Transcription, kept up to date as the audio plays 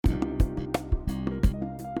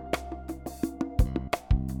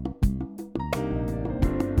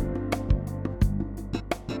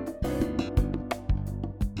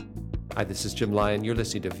Hi, this is Jim Lyon. You're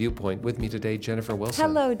listening to Viewpoint. With me today, Jennifer Wilson.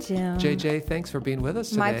 Hello, Jim. JJ, thanks for being with us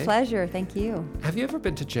today. My pleasure. Thank you. Have you ever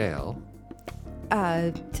been to jail?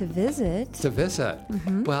 To visit. To visit.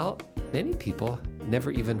 Mm-hmm. Well, many people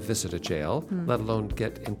never even visit a jail, let alone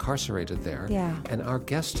get incarcerated there. Yeah. And our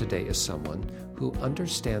guest today is someone who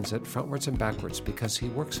understands it frontwards and backwards because he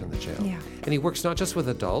works in the jail. Yeah. And he works not just with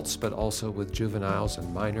adults, but also with juveniles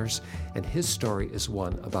and minors. And his story is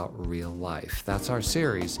one about real life. That's our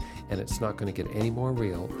series, and it's not going to get any more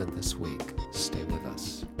real than this week. Stay with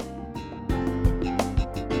us.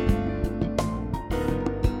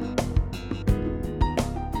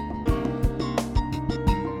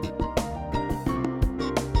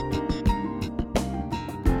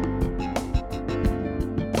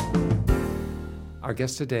 Our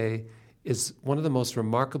guest today is one of the most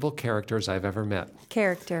remarkable characters I've ever met.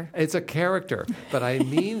 Character. It's a character, but I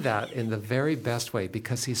mean that in the very best way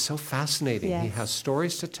because he's so fascinating. Yes. He has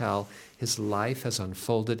stories to tell. His life has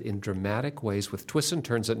unfolded in dramatic ways with twists and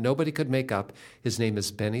turns that nobody could make up. His name is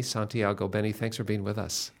Benny Santiago. Benny, thanks for being with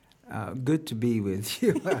us. Good to be with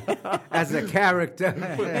you as a character.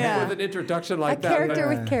 Yeah. With an introduction like A that. character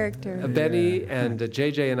with character. Benny and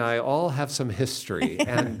JJ and I all have some history,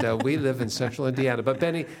 and we live in central Indiana. But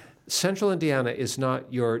Benny, central Indiana is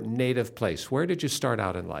not your native place. Where did you start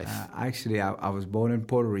out in life? Actually, I was born in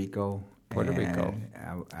Puerto Rico. Puerto Rico.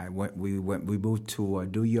 We moved to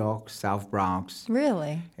New York, South Bronx.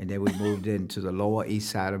 Really? And then we moved into the Lower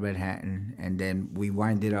East Side of Manhattan, and then we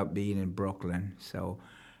winded up being in Brooklyn. So.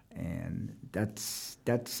 And that's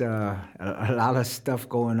a lot of stuff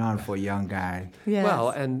going on for a young guy. Yes. Well,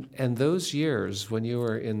 and those years when you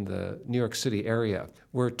were in the New York City area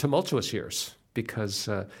were tumultuous years because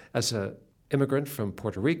as an immigrant from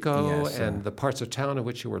Puerto Rico and the parts of town in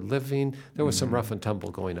which you were living, there was some rough and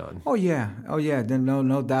tumble going on. Oh yeah. Then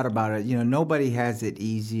no doubt about it. You know, nobody has it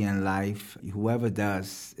easy in life. Whoever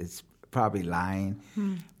does, it's probably lying.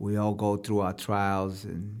 We all go through our trials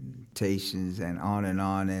and temptations and on,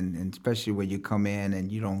 and especially when you come in and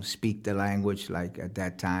you don't speak the language. Like at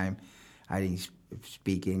that time, I didn't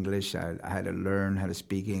speak English. I had to learn how to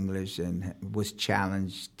speak English and was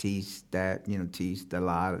challenged, teased a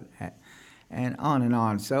lot, and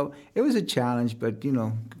on. So it was a challenge, but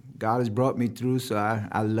God has brought me through, so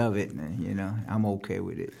I love it. I'm okay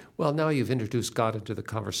with it. Well, now you've introduced God into the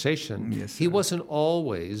conversation. Yes, sir. He wasn't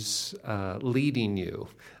always leading you.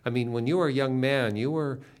 I mean, when you were a young man, you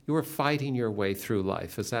were fighting your way through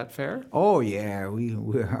life. Is that fair? Oh yeah,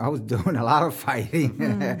 I was doing a lot of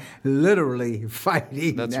fighting, literally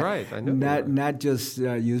fighting. That's right. I know. Not just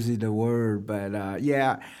using the word, but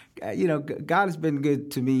God has been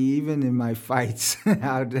good to me even in my fights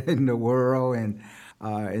out in the world and.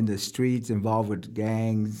 In the streets, involved with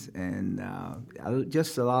gangs, and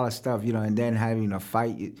just a lot of stuff, and then having a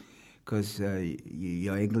fight because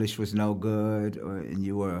your English was no good, and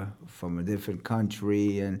you were from a different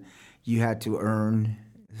country, and you had to earn.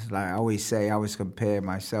 It's like I always say, I always compare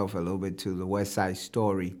myself a little bit to the West Side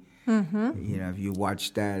Story. Mm-hmm. If you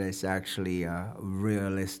watch that, it's actually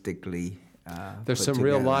realistically. There's some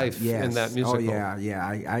together. Real life in that musical. Oh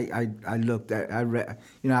yeah. I looked at, I read,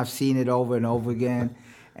 I've seen it over and over again,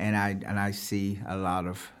 and I see a lot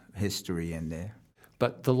of history in there.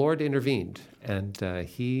 But the Lord intervened, and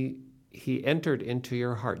He entered into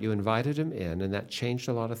your heart. You invited Him in, and that changed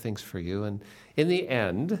a lot of things for you. And in the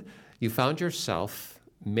end, you found yourself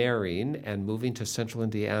marrying and moving to Central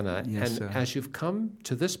Indiana. Yes, and sir. as you've come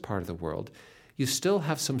to this part of the world, you still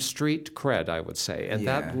have some street cred, I would say, and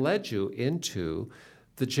that led you into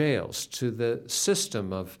the jails, to the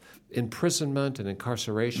system of imprisonment and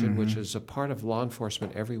incarceration, which is a part of law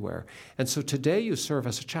enforcement everywhere. And so today you serve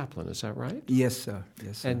as a chaplain, is that right? Yes, sir.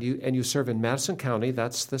 And you serve in Madison County.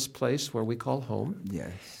 That's this place where we call home.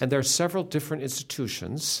 Yes. And there are several different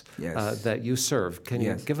institutions that you serve. Can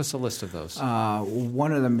you give us a list of those?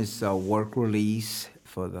 One of them is work release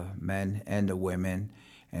for the men and the women.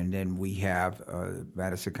 And then we have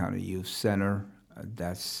Madison County Youth Center.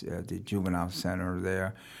 That's the juvenile center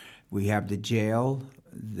there. We have the jail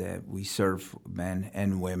that we serve men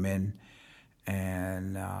and women.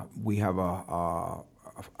 And we have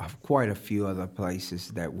quite a few other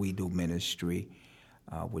places that we do ministry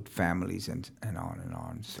with families and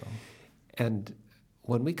on. So. And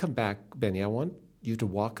when we come back, Benny, I want you to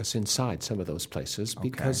walk us inside some of those places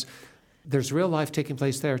because there's real life taking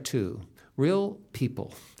place there too. Real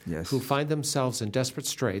people who find themselves in desperate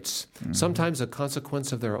straits, sometimes a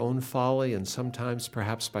consequence of their own folly and sometimes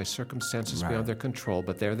perhaps by circumstances beyond their control,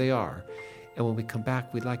 but there they are. And when we come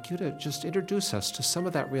back, we'd like you to just introduce us to some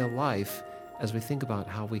of that real life as we think about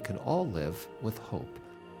how we can all live with hope.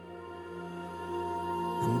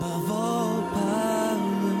 above all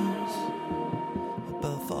powers,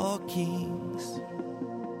 above all kings,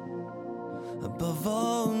 above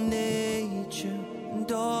all nature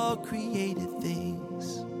and all created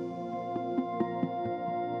things,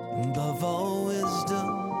 above all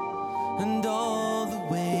wisdom and all the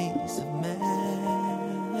ways of man.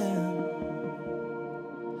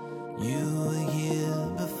 You were here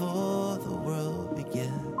before the world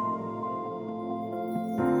began.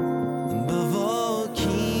 Above all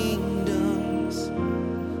kingdoms,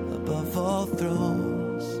 above all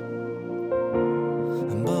thrones,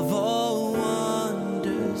 above all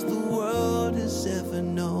wonders the world has ever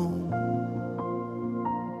known,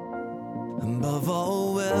 above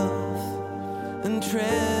all wealth and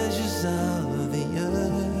treasures of the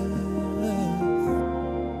earth,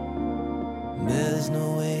 there's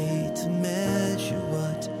no way to measure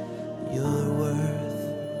what you're worth.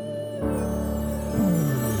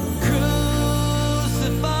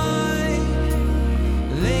 Crucified,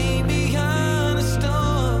 lay behind a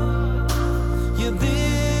stone, you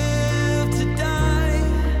lived to die,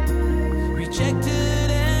 rejected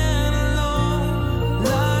and alone,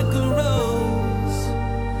 like a rose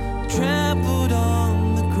trampled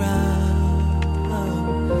on the ground.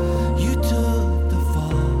 You took the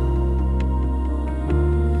fall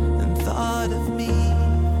and thought of me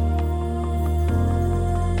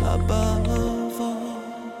above all.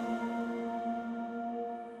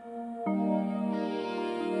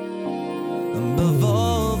 Above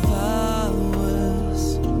all powers,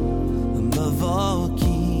 above all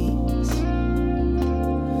kings,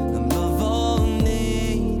 above all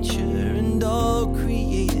nature and all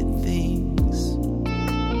created things,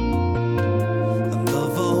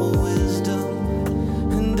 above all wisdom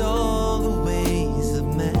and all the ways of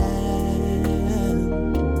man.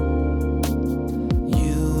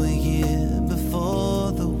 You were here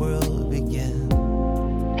before the world began.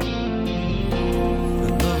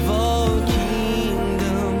 Above all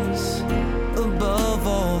kingdoms, above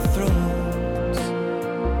all thrones,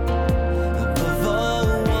 above all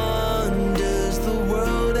wonders the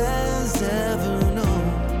world has ever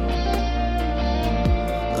known,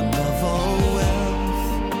 above all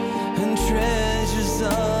wealth and treasures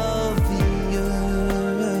of the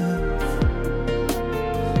earth,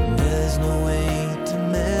 there's no way to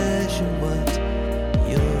measure what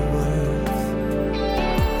you're worth.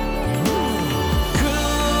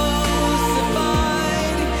 Crucified,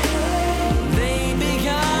 lay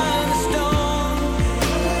behind a stone,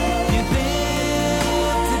 you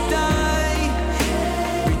lived to die,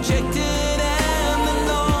 rejected and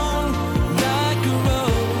alone, like a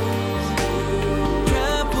rose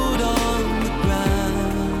trampled on the ground.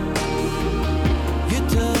 You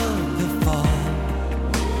took the fall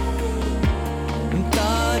and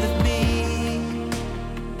thought of me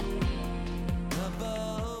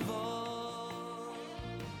above all.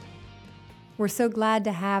 We're so glad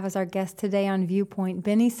to have as our guest today on Viewpoint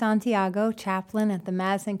Benny Santiago, chaplain at the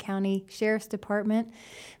Madison County Sheriff's Department.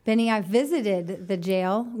 Benny, I visited the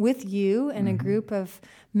jail with you and a group of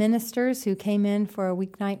ministers who came in for a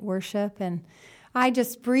weeknight worship, and I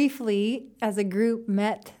just briefly, as a group,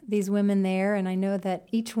 met these women there, and I know that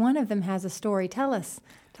each one of them has a story. Tell us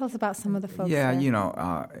about some of the folks Yeah,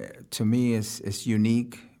 there. to me, it's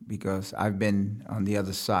unique because I've been on the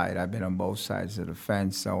other side. I've been on both sides of the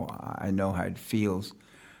fence, so I know how it feels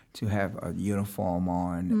to have a uniform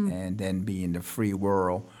on and then be in the free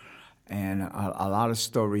world. And a lot of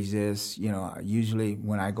stories is, usually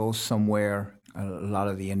when I go somewhere, a lot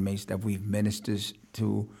of the inmates that we've ministered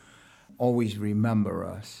to always remember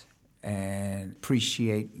us and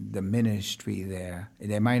appreciate the ministry there.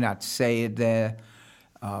 They might not say it there,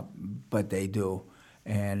 but they do.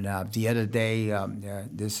 And the other day,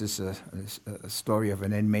 this is a story of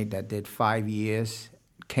an inmate that did 5 years,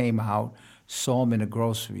 came out, saw him in a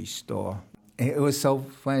grocery store. It was so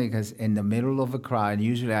funny because in the middle of a crowd, and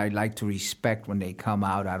usually I like to respect when they come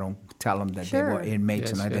out. I don't tell them that they were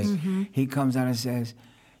inmates and everything. Mm-hmm. He comes out and says,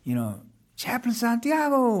 Chaplain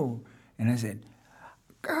Santiago. And I said,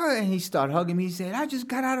 God, and he started hugging me. He said, I just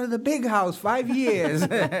got out of the big house 5 years.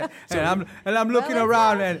 and I'm looking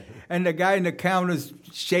around, and the guy in the counter's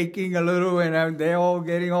shaking a little, and they're all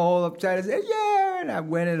getting all upset. I said, yeah. And I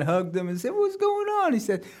went and hugged him and said, what's going on? He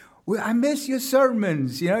said, well, I miss your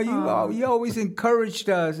sermons. You always encouraged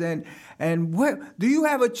us. And what do you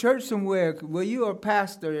have a church somewhere? Well, you are a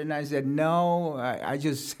pastor. And I said, no, I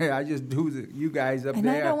just do you guys up there.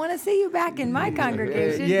 And I don't want to see you back in my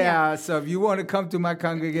congregation. Yeah, so if you want to come to my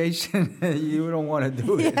congregation, you don't want to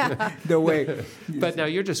do it the way. But now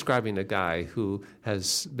you're describing a guy who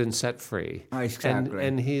has been set free. Exactly.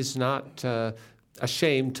 And he's not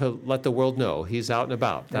ashamed to let the world know he's out and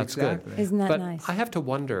about. That's exactly. good. Isn't that but nice? I have to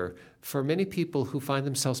wonder, for many people who find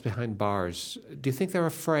themselves behind bars, do you think they're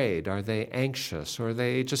afraid? Are they anxious? Or are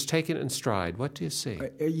they just taking it in stride? What do you see?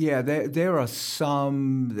 Yeah, there are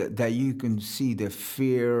some that you can see the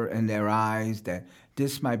fear in their eyes that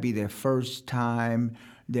this might be their first time.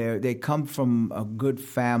 They come from a good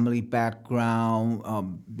family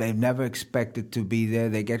background. They've never expected to be there.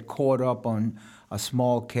 They get caught up on a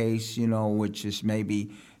small case, which is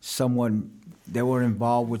maybe someone, they were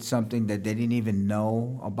involved with something that they didn't even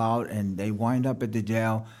know about, and they wind up at the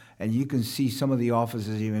jail. And you can see some of the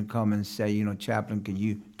officers even come and say, Chaplain, can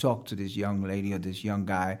you talk to this young lady or this young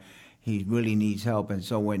guy? He really needs help. And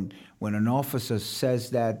so when an officer says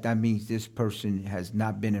that means this person has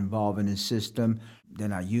not been involved in the system. They're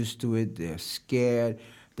not used to it. They're scared.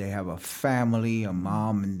 They have a family, a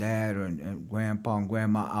mom and dad and grandpa and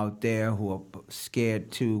grandma out there who are scared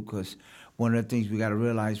too, because one of the things we got to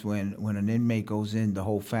realize when an inmate goes in, the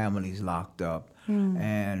whole family's locked up.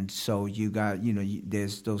 And so you got,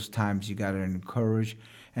 there's those times you got to encourage.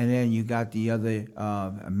 And then you got the other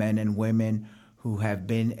men and women who have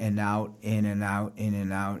been in and out.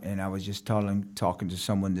 And I was just talking to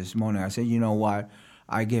someone this morning. I said, you know what?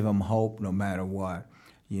 I give them hope no matter what.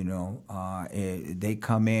 They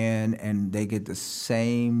come in and they get the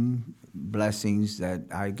same blessings that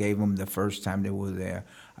I gave them the first time they were there.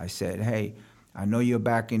 I said, hey, I know you're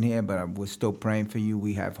back in here, but we're still praying for you.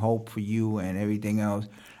 We have hope for you and everything else.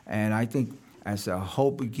 And I think as a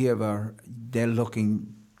hope giver, they're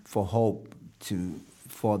looking for hope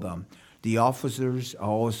for them. The officers are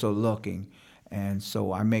also looking. And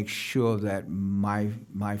so I make sure that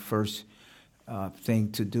my first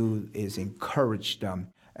thing to do is encourage them.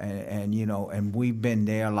 And we've been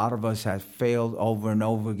there. A lot of us have failed over and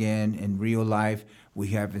over again in real life. We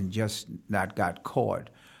haven't just not got caught.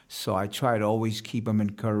 So I try to always keep them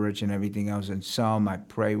encouraged and everything else. And some I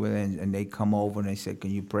pray with, and they come over and they say,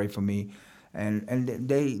 can you pray for me? And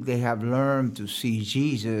they have learned to see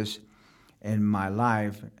Jesus in my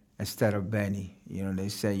life instead of Benny. They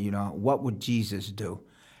say, what would Jesus do?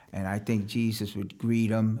 And I think Jesus would greet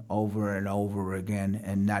them over and over again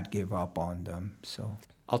and not give up on them. So,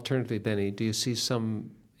 alternatively, Benny, do you see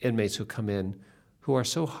some inmates who come in who are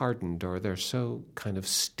so hardened or they're so kind of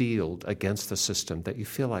steeled against the system that you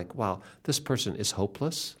feel like, wow, this person is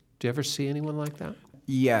hopeless? Do you ever see anyone like that?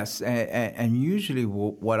 Yes, and usually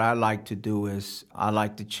what I like to do is I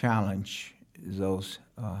like to challenge those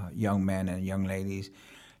young men and young ladies.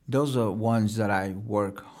 Those are ones that I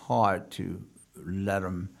work hard to let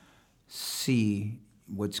them see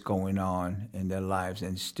what's going on in their lives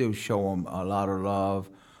and still show them a lot of love,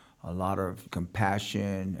 a lot of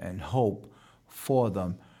compassion and hope for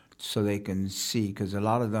them so they can see, because a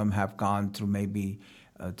lot of them have gone through maybe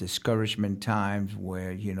discouragement times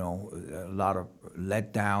where, a lot of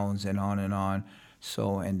letdowns and on and on.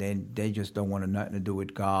 So, and then they just don't want nothing to do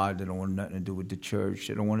with God. They don't want nothing to do with the church.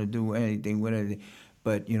 They don't want to do anything with it.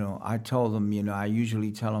 But, I told them, I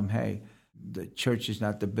usually tell them, hey, the church is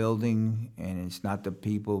not the building and it's not the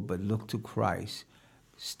people, but look to Christ.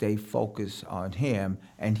 Stay focused on Him,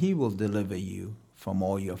 and He will deliver you from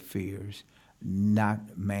all your fears,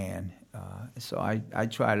 not man. So I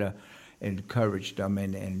try to encourage them,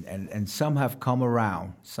 and some have come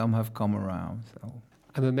around. Some have come around. So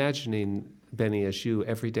I'm imagining, Benny, as you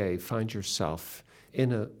every day find yourself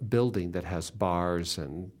in a building that has bars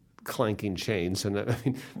and clanking chains and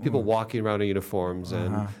people walking around in uniforms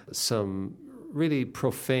and some really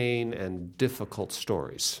profane and difficult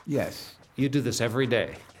stories. Yes. You do this every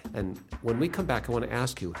day. And when we come back, I want to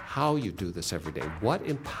ask you how you do this every day. What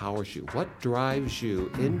empowers you? What drives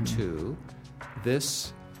you into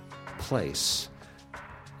this place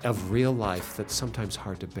of real life that's sometimes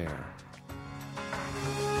hard to bear?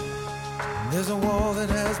 There's a wall that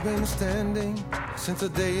has been standing since the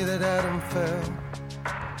day that Adam fell.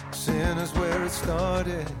 Sin is where it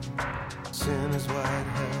started. Sin is why it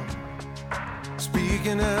held.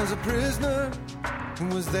 Speaking as a prisoner who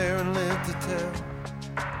was there and lived to tell,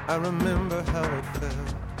 I remember how it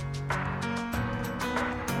felt.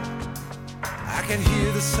 I could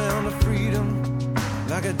hear the sound of freedom,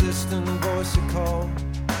 like a distant voice that called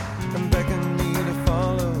and beckoned me to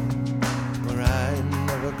follow where I had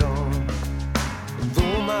never gone. And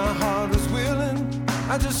though my heart was willing,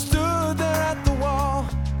 I just stood there at the wall,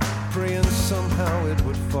 praying somehow it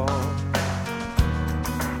would fall.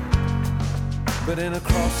 But in a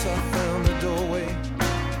cross I found a doorway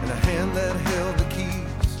and a hand that held the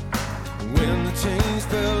keys. And when the chains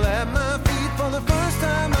fell at my feet, for the first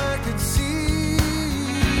time I could see,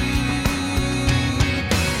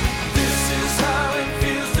 this is how it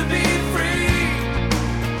feels to be free.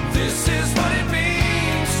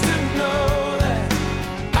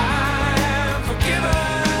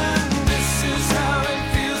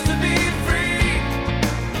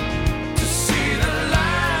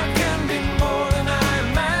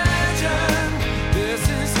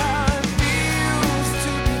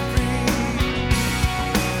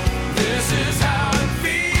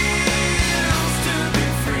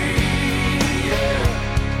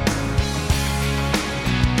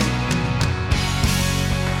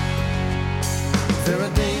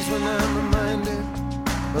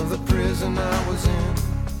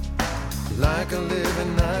 like a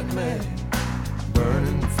living nightmare,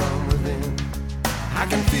 burning from within. I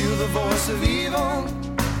can feel the voice of evil,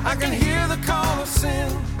 I can hear the call of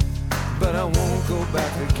sin, but I won't go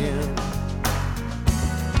back again.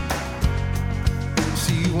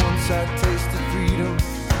 See, once I tasted freedom,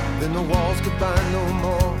 then the walls could bind no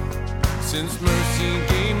more. Since mercy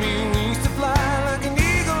gave me wings to fly, like an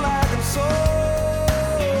eagle I can soar.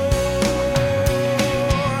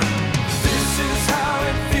 This is how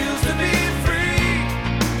it feels to be free.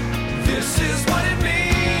 This is what it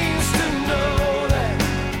means to know that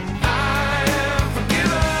I am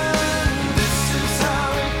forgiven. This is how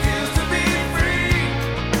it feels to be free.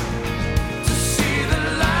 To see that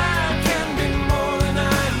life can be more than I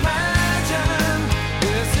imagined.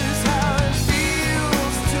 This is how it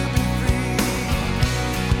feels to be free.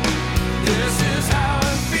 This is how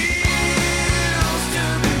it feels to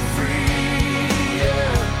be free.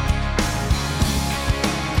 Yeah.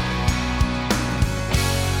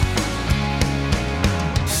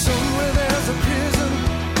 Somewhere there's a prison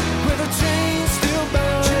where the chains still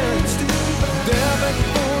bound. There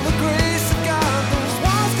begging for the grace of God, those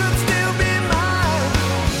walls could still be mine.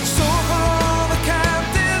 So for all the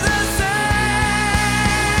captives I say,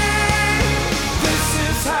 this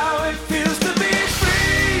is how it feels to be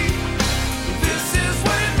free. This is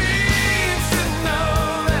what it means to know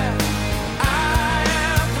that I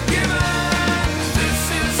am forgiven. This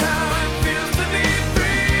is how it feels to be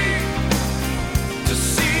free. To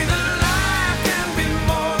see that life can be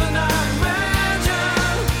more than I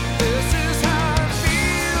imagined. This is how it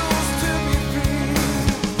feels to be free.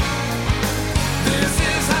 This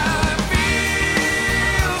is how it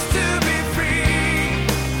feels to be free.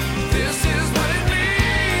 This is what it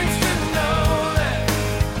means to know that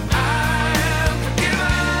I am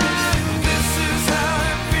forgiven. This is how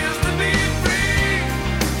it feels to be free.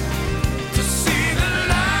 To see that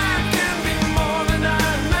life can be more than I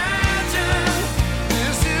imagined.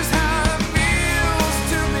 This is how it feels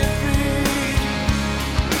to be free.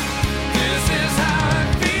 This is how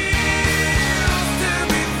it feels to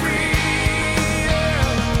be free. This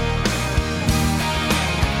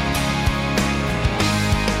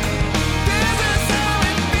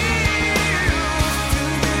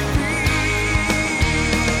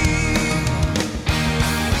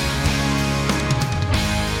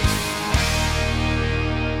is how it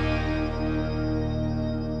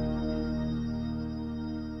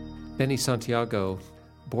Benny Santiago,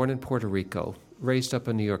 born in Puerto Rico, raised up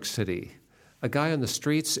in New York City. A guy on the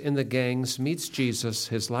streets, in the gangs, meets Jesus.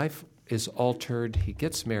 His life is altered. He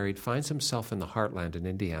gets married, finds himself in the heartland in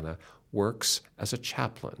Indiana, works as a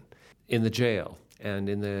chaplain in the jail and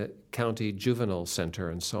in the county juvenile center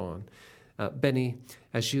and so on. Benny,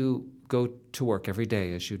 as you go to work every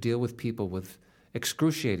day, as you deal with people with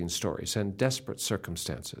excruciating stories and desperate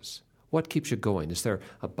circumstances, what keeps you going? Is there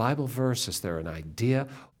a Bible verse? Is there an idea?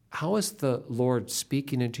 How is the Lord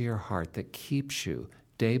speaking into your heart that keeps you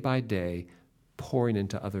day by day pouring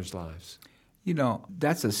into others' lives? You know,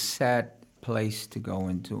 that's a sad place to go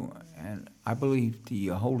into. And I believe the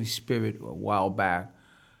Holy Spirit a while back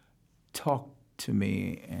talked to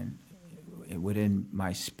me and within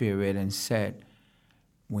my spirit and said,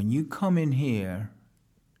 when you come in here,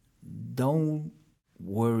 don't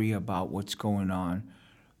worry about what's going on.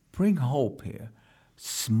 Bring hope here.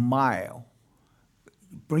 Smile.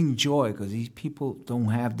 Bring joy, because these people don't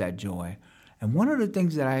have that joy. And one of the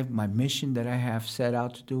things that my mission that I have set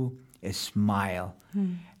out to do is smile.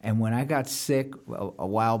 And when I got sick a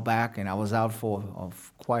while back, and I was out for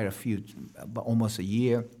quite a few, almost a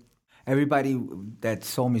year, everybody that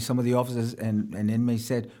saw me, some of the officers and inmates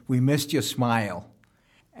said, "We missed your smile."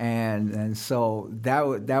 And so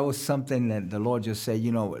that was something that the Lord just said,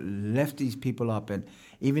 you know, lift these people up. And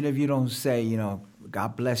even if you don't say, you know,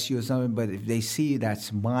 God bless you or something, but if they see that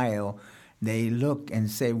smile, they look and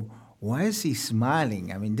say, why is he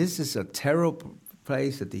smiling? I mean, this is a terrible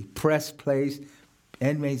place, a depressed place.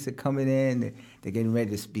 Inmates are coming in, they're getting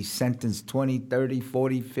ready to be sentenced 20, 30,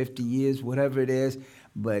 40, 50 years, whatever it is.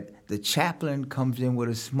 But the chaplain comes in with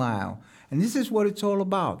a smile. And this is what it's all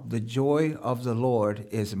about. The joy of the Lord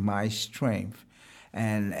is my strength.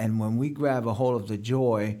 And when we grab a hold of the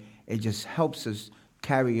joy, it just helps us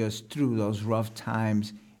carry us through those rough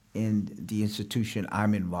times in the institution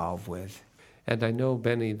I'm involved with. And I know,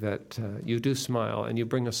 Benny, that you do smile, and you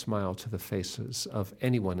bring a smile to the faces of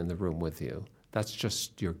anyone in the room with you. That's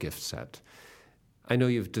just your gift set. I know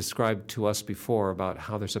you've described to us before about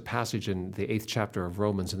how there's a passage in the 8th chapter of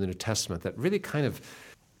Romans in the New Testament that really kind of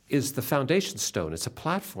is the foundation stone. It's a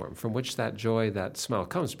platform from which that joy, that smile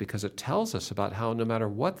comes, because it tells us about how no matter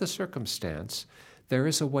what the circumstance, there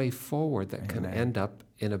is a way forward that can end up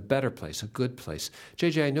in a better place, a good place.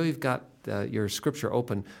 JJ, I know you've got your scripture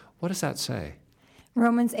open. What does that say?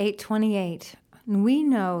 Romans 8:28. We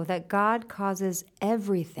know that God causes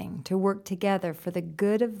everything to work together for the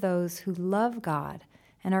good of those who love God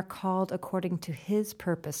and are called according to his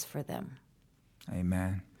purpose for them.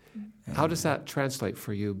 Amen. How does that translate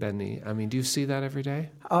for you, Benny? I mean, do you see that every day?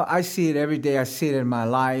 I see it every day. I see it in my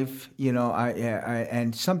life,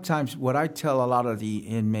 and sometimes what I tell a lot of the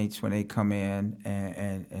inmates when they come in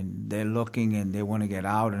and they're looking and they want to get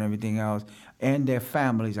out and everything else, and their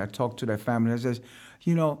families, I talk to their families, I say,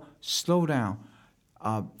 slow down.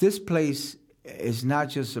 This place is not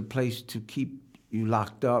just a place to keep you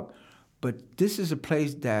locked up, but this is a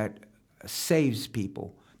place that saves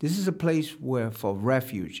people. This is a place for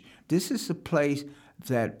refuge. This is a place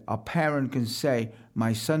that a parent can say,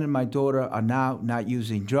 my son and my daughter are now not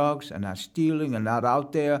using drugs, are not stealing, are not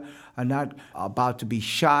out there, are not about to be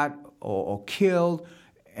shot or killed,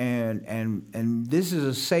 and this is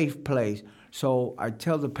a safe place. So I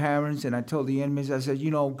tell the parents and I tell the inmates, I said,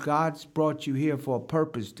 God's brought you here for a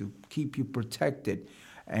purpose, to keep you protected.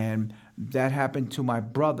 And that happened to my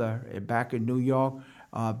brother back in New York.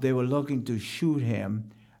 They were looking to shoot him.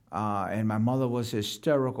 And my mother was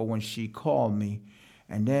hysterical when she called me.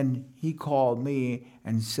 And then he called me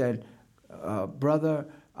and said, brother,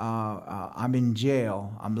 I'm in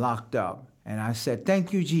jail. I'm locked up. And I said,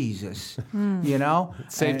 thank you, Jesus. It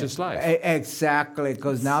saved his life. Exactly,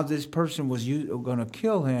 because now this person was going to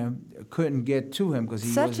kill him, couldn't get to him because he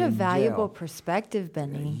was in jail. Such a valuable perspective,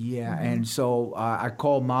 Benny. Yeah, and so I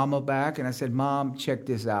called Mama back and I said, Mom, check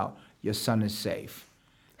this out. Your son is safe.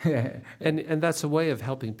 And that's a way of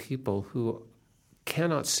helping people who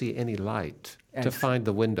cannot see any light to find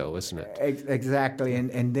the window, isn't it? Exactly.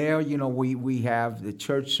 And there, we have the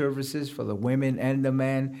church services for the women and the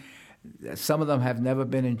men. Some of them have never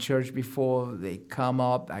been in church before. They come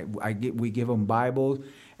up. We give them Bibles.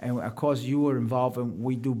 And, of course, you were involved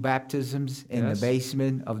we do baptisms in the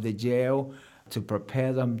basement of the jail to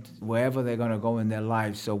prepare them wherever they're going to go in their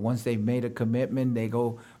lives. So once they've made a commitment,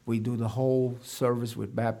 we do the whole service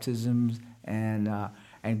with baptisms, and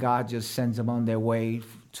God just sends them on their way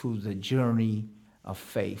to the journey of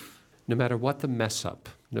faith. No matter what the mess up,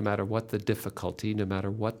 no matter what the difficulty, no matter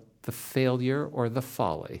what the failure or the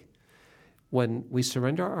folly, when we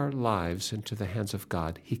surrender our lives into the hands of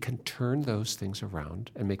God, he can turn those things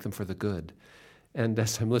around and make them for the good. And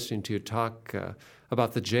as I'm listening to you talk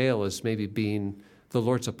about the jail as maybe being the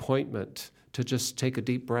Lord's appointment to just take a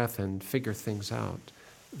deep breath and figure things out,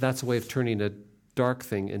 that's a way of turning a dark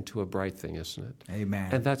thing into a bright thing, isn't it? Amen.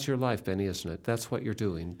 And that's your life, Benny, isn't it? That's what you're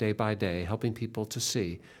doing day by day, helping people to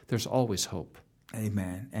see there's always hope.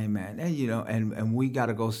 Amen. Amen. And and we got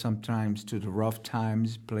to go sometimes to the rough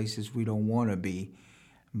times, places we don't want to be,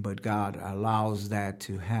 but God allows that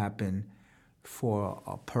to happen for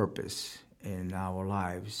a purpose in our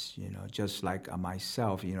lives. Just like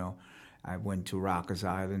myself, I went to Rikers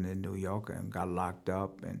Island in New York and got locked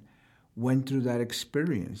up and went through that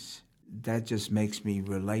experience. That just makes me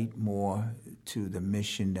relate more to the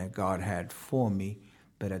mission that God had for me.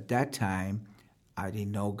 But at that time, I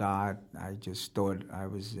didn't know God. I just thought I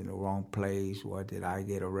was in the wrong place. Why did I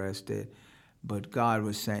get arrested? But God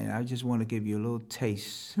was saying, I just want to give you a little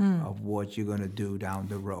taste of what you're going to do down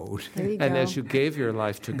the road. And as you gave your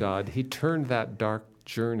life to God, he turned that dark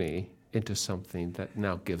journey into something that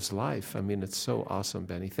now gives life. I mean, it's so awesome,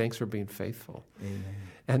 Benny. Thanks for being faithful. Amen.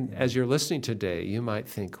 And as you're listening today, you might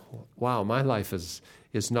think, wow, my life is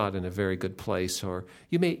not in a very good place. Or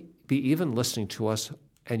you may be even listening to us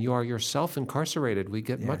and you are yourself incarcerated. We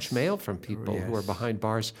get much mail from people who are behind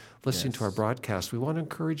bars listening to our broadcast. We want to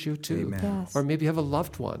encourage you too. Yes. Or maybe you have a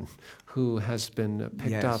loved one who has been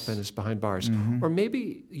picked up and is behind bars. Mm-hmm. Or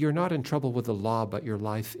maybe you're not in trouble with the law, but your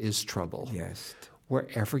life is trouble. Yes.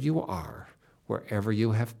 Wherever you are, wherever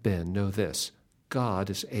you have been, know this: God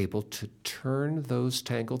is able to turn those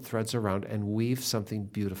tangled threads around and weave something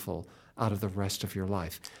beautiful out of the rest of your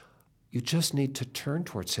life. You just need to turn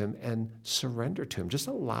towards him and surrender to him. Just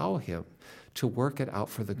allow him to work it out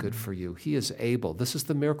for the good for you. He is able. This is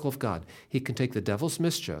the miracle of God. He can take the devil's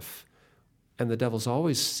mischief, and the devil's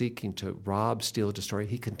always seeking to rob, steal, destroy.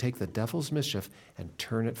 He can take the devil's mischief and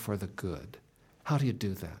turn it for the good. How do you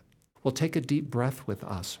do that? Well, take a deep breath with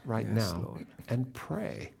us right now, Lord, and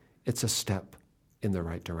pray. It's a step in the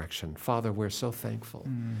right direction. Father, we're so thankful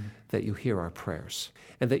that you hear our prayers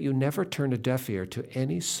and that you never turn a deaf ear to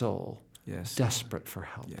any soul desperate for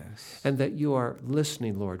help. Yes. And that you are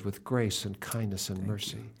listening, Lord, with grace and kindness and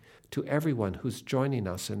mercy to everyone who's joining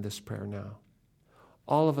us in this prayer now.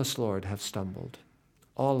 All of us, Lord, have stumbled.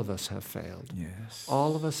 All of us have failed. Yes.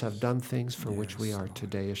 All of us have done things for which we are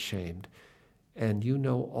today ashamed. And you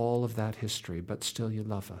know all of that history, but still you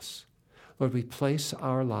love us. Lord, we place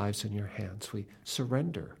our lives in your hands. We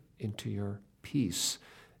surrender into your peace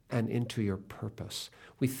and into your purpose.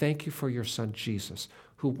 We thank you for your Son, Jesus,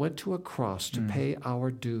 who went to a cross to pay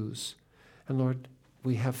our dues. And Lord,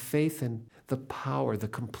 we have faith in the power, the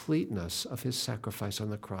completeness of his sacrifice on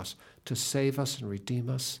the cross to save us and redeem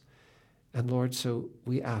us. And Lord, so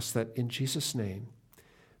we ask that in Jesus' name,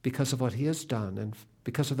 because of what he has done and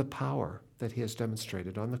because of the power that he has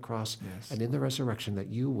demonstrated on the cross and in the resurrection, that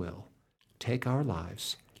you will take our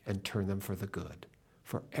lives and turn them for the good.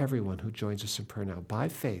 For everyone who joins us in prayer now, by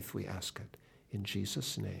faith we ask it. In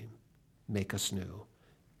Jesus' name, make us new.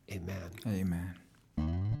 Amen. Amen.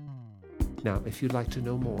 Now, if you'd like to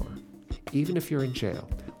know more, even if you're in jail,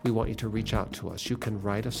 we want you to reach out to us. You can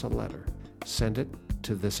write us a letter. Send it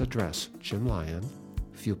to this address, Jim Lyon,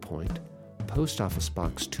 Viewpoint, Post Office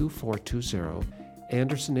Box 2420,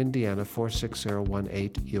 Anderson, Indiana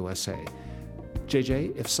 46018, USA.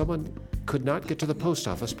 JJ, if someone could not get to the post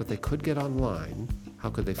office, but they could get online, how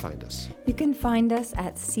could they find us? You can find us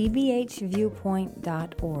at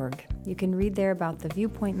cbhviewpoint.org. You can read there about the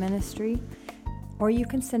Viewpoint Ministry, or you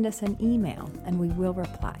can send us an email and we will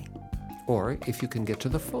reply. Or if you can get to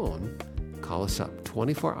the phone, call us up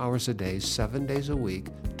 24 hours a day, 7 days a week,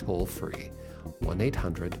 toll free.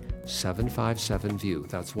 1-800-757-VIEW.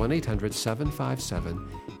 That's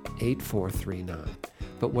 1-800-757-8439.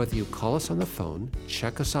 But whether you call us on the phone,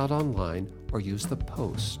 check us out online, or use the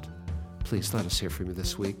post, please let us hear from you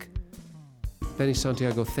this week. Benny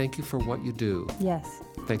Santiago, thank you for what you do. Yes.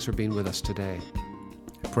 Thanks for being with us today.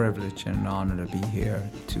 A privilege and an honor to be here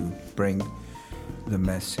to bring the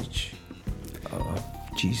message of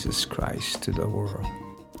Jesus Christ to the world.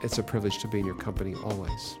 It's a privilege to be in your company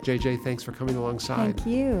always. JJ, thanks for coming alongside. Thank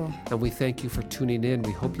you. And we thank you for tuning in.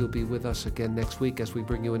 We hope you'll be with us again next week as we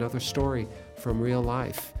bring you another story from real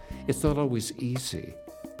life. It's not always easy,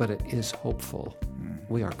 but it is hopeful.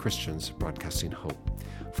 We are Christians broadcasting hope.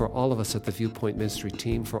 For all of us at the Viewpoint Ministry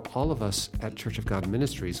team, for all of us at Church of God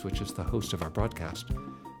Ministries, which is the host of our broadcast,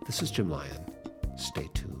 this is Jim Lyon. Stay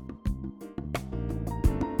tuned.